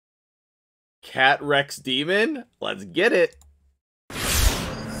Cat Rex Demon? Let's get it.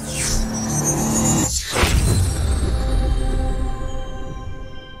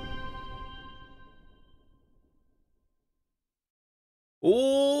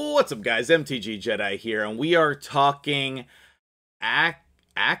 Ooh, what's up, guys? MtgJedi here, and we are talking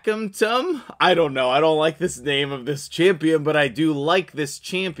Akemtum? I don't know. I don't like this name of this champion, but I do like this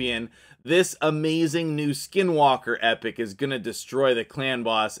champion. This amazing new Skinwalker epic is going to destroy the clan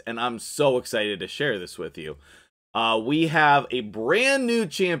boss, and I'm so excited to share this with you. We have a brand new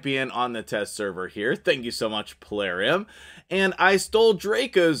champion on the test server here. Thank you so much, Polarium. And I stole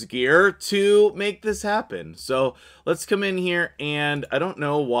Draco's gear to make this happen. So let's come in here, and I don't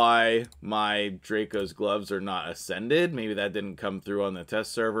know why my Draco's gloves are not ascended. Maybe that didn't come through on the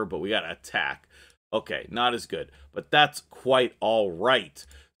test server, but we got attack. Okay, not as good, but that's quite all right.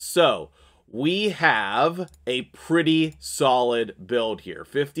 So we have a pretty solid build here.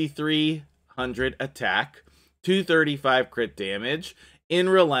 5,300 attack. 235 crit damage in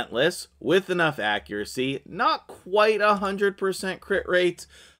Relentless with enough accuracy. Not quite 100% crit rate,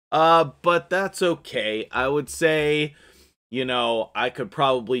 but that's okay. I would say, you know, I could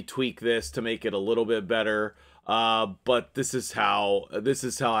probably tweak this to make it a little bit better. But this is how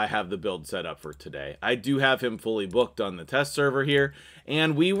I have the build set up for today. I do have him fully booked on the test server here,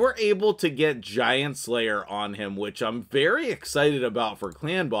 and we were able to get Giant Slayer on him, which I'm very excited about for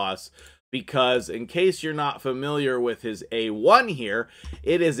Clan Boss. Because in case you're not familiar with his A1 here,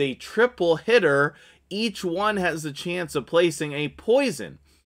 it is a triple hitter. Each one has the chance of placing a poison.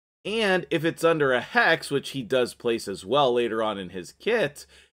 And if it's under a hex, which he does place as well later on in his kit,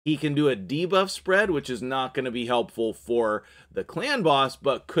 he can do a debuff spread, which is not going to be helpful for the clan boss,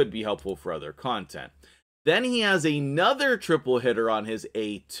 but could be helpful for other content. Then he has another triple hitter on his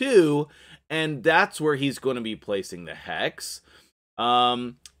A2, and that's where he's going to be placing the hex.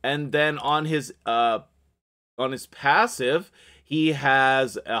 And then on his passive, he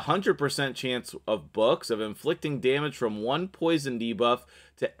has 100% chance of books of inflicting damage from one poison debuff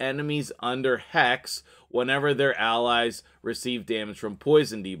to enemies under hex whenever their allies receive damage from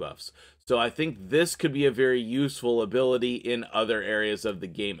poison debuffs. So I think this could be a very useful ability in other areas of the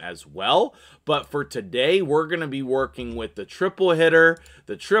game as well. But for today, we're going to be working with the triple hitter,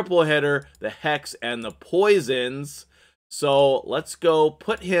 the hex, and the poisons. So let's go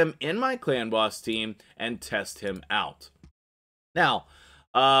put him in my clan boss team and test him out. Now,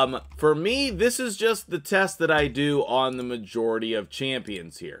 for me, this is just the test that I do on the majority of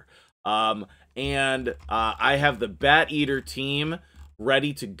champions here. I have the Bat Eater team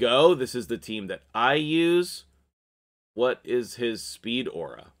ready to go. This is the team that I use. What is his speed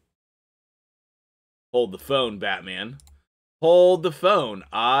aura? Hold the phone, Batman. Hold the phone.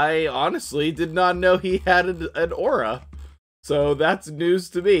 I honestly did not know he had an aura. So that's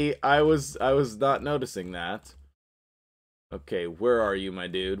news to me. I was not noticing that. Okay, where are you, my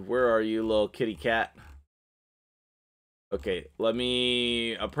dude? Where are you, little kitty cat? Okay,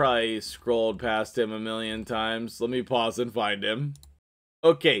 I probably scrolled past him a million times. Let me pause and find him.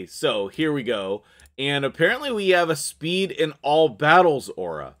 Okay, so here we go. And apparently we have a speed in all battles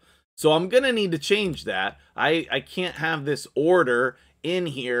aura. So I'm gonna need to change that. I can't have this order in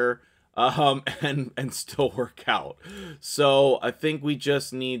here and still work out. So I think we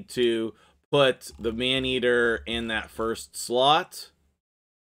just need to put the Maneater in that first slot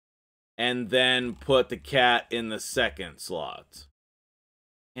and then put the cat in the second slot.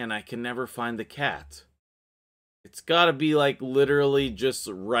 And I can never find the cat. It's gotta be like literally just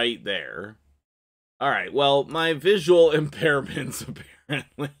right there. Alright, well, my visual impairments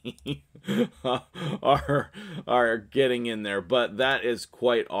apparently are getting in there, but that is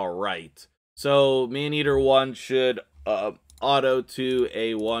quite alright. So, Maneater 1 should auto to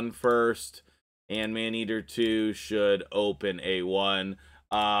A1 first, and Maneater 2 should open A1.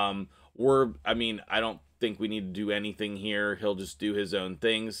 I don't think we need to do anything here. He'll just do his own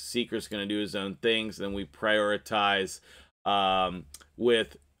things. Seeker's going to do his own things. Then we prioritize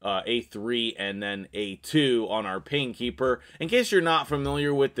with A3 and then A2 on our Painkeeper. In case you're not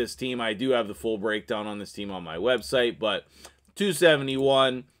familiar with this team, I do have the full breakdown on this team on my website, but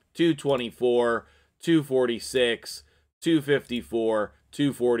 271, 224, 246, 254,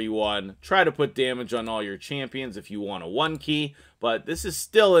 241. Try to put damage on all your champions if you want a 1-key, but this is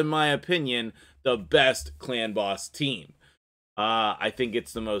still, in my opinion, the best clan boss team. I think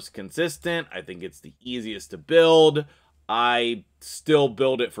it's the most consistent. I think it's the easiest to build. I still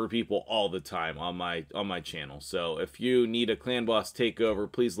build it for people all the time on my channel. So if you need a clan boss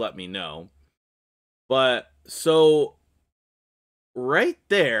takeover, please let me know. But so right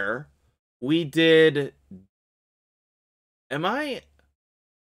there, we did. Am I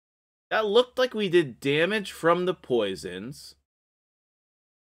That looked like we did damage from the poisons.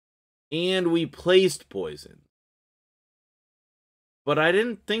 And we placed poison. But I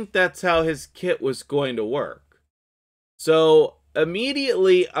didn't think that's how his kit was going to work. So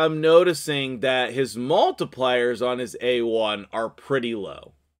immediately I'm noticing that his multipliers on his A1 are pretty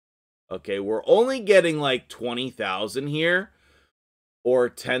low. Okay, we're only getting like 20,000 here, or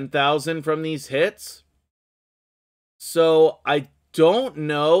 10,000 from these hits. So I don't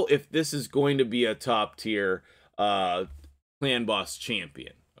know if this is going to be a top tier clan boss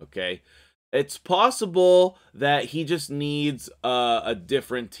champion. Okay, it's possible that he just needs a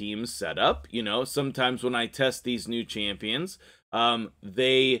different team setup. You know, sometimes when I test these new champions,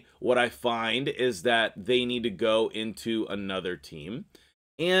 what I find is that they need to go into another team.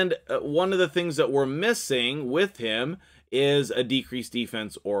 And one of the things that we're missing with him is a decreased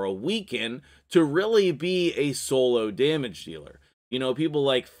defense or a weaken to really be a solo damage dealer. You know, people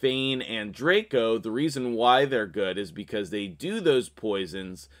like Fane and Draco, the reason why they're good is because they do those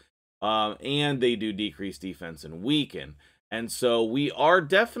poisons and they do decreased defense and weaken. And so we are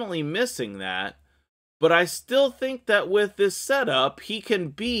definitely missing that. But I still think that with this setup, he can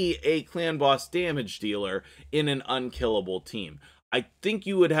be a clan boss damage dealer in an unkillable team. I think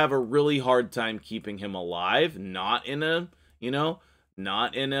you would have a really hard time keeping him alive, not in a,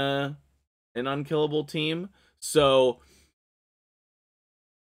 not in an unkillable team. So,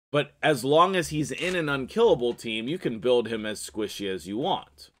 but as long as he's in an unkillable team, you can build him as squishy as you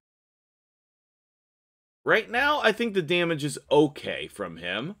want. Right now, I think the damage is okay from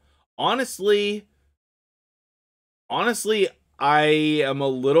him. Honestly, I am a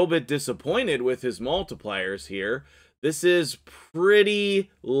little bit disappointed with his multipliers here. This is pretty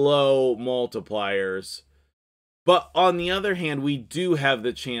low multipliers. But on the other hand, we do have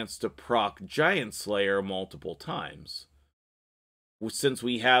the chance to proc Giant Slayer multiple times. Since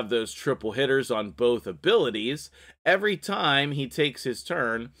we have those triple hitters on both abilities, every time he takes his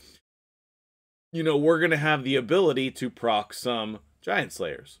turn, we're going to have the ability to proc some Giant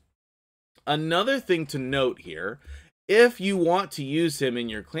Slayers. Another thing to note here, if you want to use him in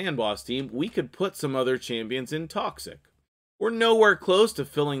your clan boss team, we could put some other champions in Toxic. We're nowhere close to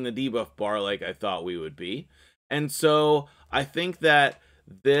filling the debuff bar like I thought we would be. And so I think that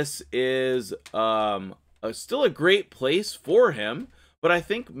this is still a great place for him, but I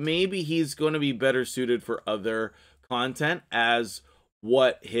think maybe he's going to be better suited for other content as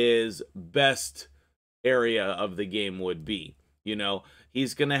what his best area of the game would be.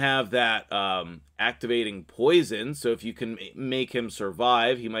 He's going to have that activating poison, so if you can make him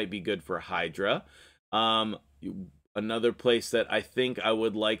survive, he might be good for Hydra. Another place that I think I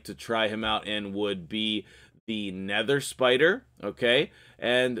would like to try him out in would be the Nether Spider, okay?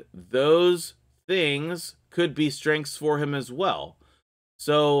 And those things could be strengths for him as well.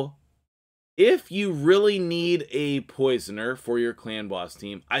 So if you really need a poisoner for your clan boss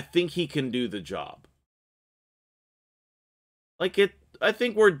team, I think he can do the job. I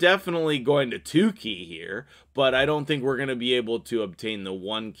think we're definitely going to 2-key here, but I don't think we're going to be able to obtain the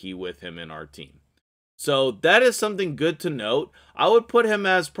 1-key with him in our team. So that is something good to note. I would put him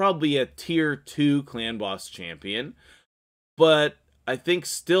as probably a tier 2 clan boss champion, but I think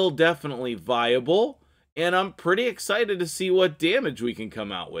still definitely viable, and I'm pretty excited to see what damage we can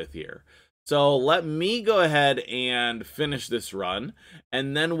come out with here. So let me go ahead and finish this run,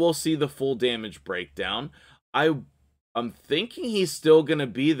 and then we'll see the full damage breakdown. I'm thinking he's still going to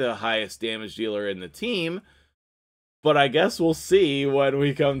be the highest damage dealer in the team, but I guess we'll see when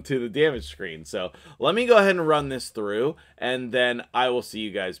we come to the damage screen. So let me go ahead and run this through, and then I will see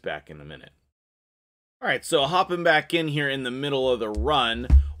you guys back in a minute. All right, so hopping back in here in the middle of the run,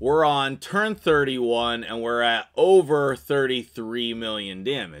 we're on turn 31, and we're at over 33 million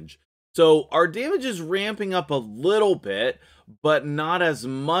damage. So our damage is ramping up a little bit, but not as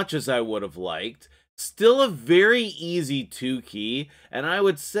much as I would have liked. Still a very easy 2-key, and I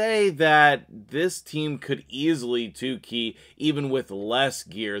would say that this team could easily 2-key even with less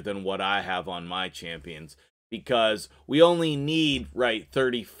gear than what I have on my champions, because we only need,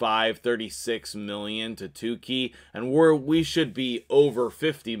 36 million to 2-key, and we should be over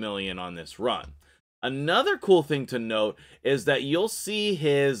 50 million on this run. Another cool thing to note is that you'll see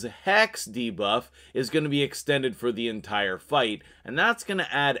his Hex debuff is going to be extended for the entire fight, and that's going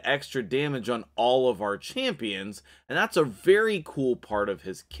to add extra damage on all of our champions, and that's a very cool part of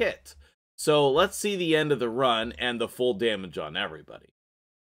his kit. So let's see the end of the run and the full damage on everybody.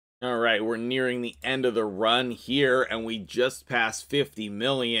 Alright, we're nearing the end of the run here, and we just passed 50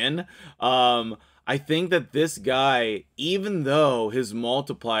 million. I think that this guy, even though his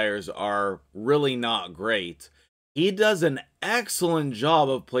multipliers are really not great, He does an excellent job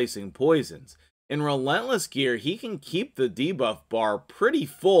of placing poisons. In Relentless gear, he can keep the debuff bar pretty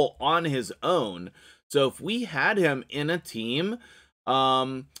full on his own. So if we had him in a team,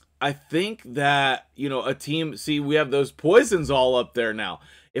 I think that, you know, a team, see, we have those poisons all up there now.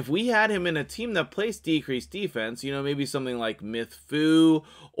 If we had him in a team that plays decreased defense, you know, maybe something like Myth Fu,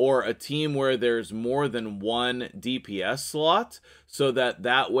 or a team where there's more than one DPS slot, so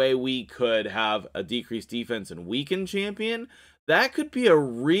that way we could have a decreased defense and weaken champion, that could be a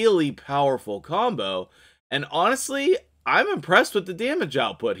really powerful combo. And honestly, I'm impressed with the damage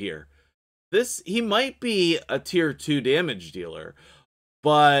output here. He might be a tier 2 damage dealer,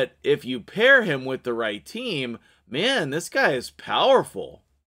 but if you pair him with the right team, man, this guy is powerful.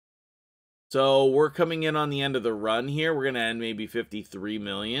 So we're coming in on the end of the run here. We're going to end maybe 53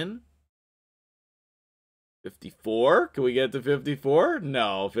 million. 54? Can we get to 54?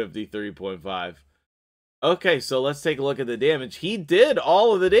 No, 53.5. Okay, so let's take a look at the damage. He did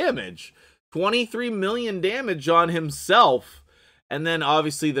all of the damage. 23 million damage on himself. And then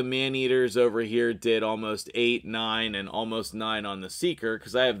obviously the man-eaters over here did almost 8, 9, and almost 9 on the Seeker,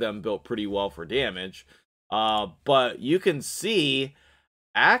 because I have them built pretty well for damage. But you can see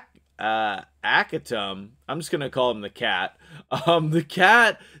Akemtum, I'm just going to call him the cat. The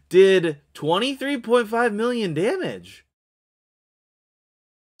cat did 23.5 million damage.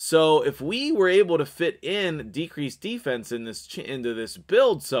 So if we were able to fit in decreased defense in into this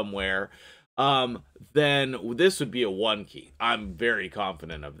build somewhere, then this would be a 1 key. I'm very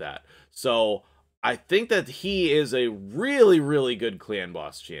confident of that. So I think that he is a really, really good clan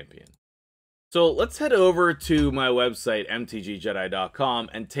boss champion. So let's head over to my website, MtgJedi.com,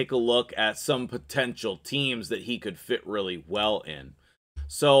 and take a look at some potential teams that he could fit really well in.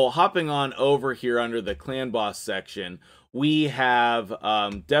 So hopping on over here under the clan boss section, we have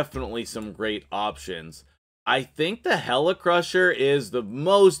definitely some great options. I think the Helicrusher is the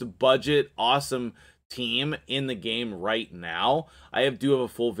most budget awesome team in the game right now. I do have a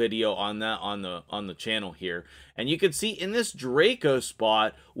full video on that on the channel here, and you can see in this Draco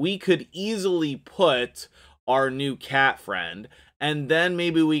spot we could easily put our new cat friend, and then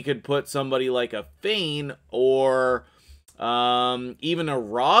maybe we could put somebody like a Fane or even a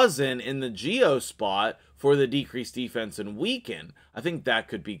Rosin in the Geo spot for the decreased defense and weaken. I think that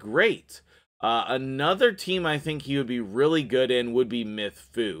could be great. Another team I think he would be really good in would be Myth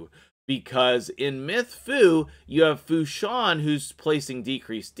Fu, because in Myth Fu, you have Fu Shan who's placing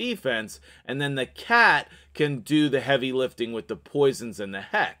decreased defense, and then the cat can do the heavy lifting with the poisons and the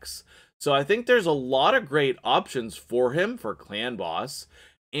hex. So I think there's a lot of great options for him for clan boss,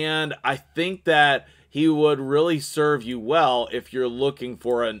 and I think that he would really serve you well if you're looking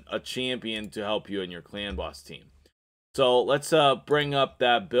for a champion to help you in your clan boss team. So let's bring up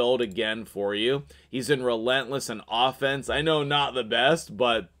that build again for you. He's in Relentless and Offense. I know not the best,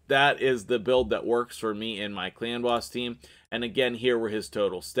 but that is the build that works for me in my clan boss team. And again, here were his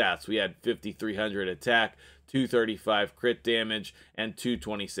total stats. We had 5,300 attack, 235 crit damage, and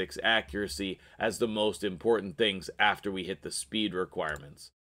 226 accuracy as the most important things after we hit the speed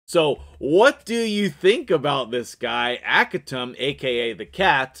requirements. So what do you think about this guy, Akemtum, aka the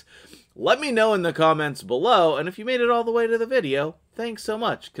cat? Let me know in the comments below, and if you made it all the way to the video, thanks so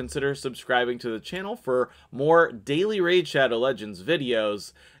much. Consider subscribing to the channel for more daily Raid Shadow Legends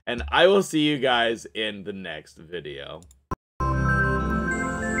videos, and I will see you guys in the next video.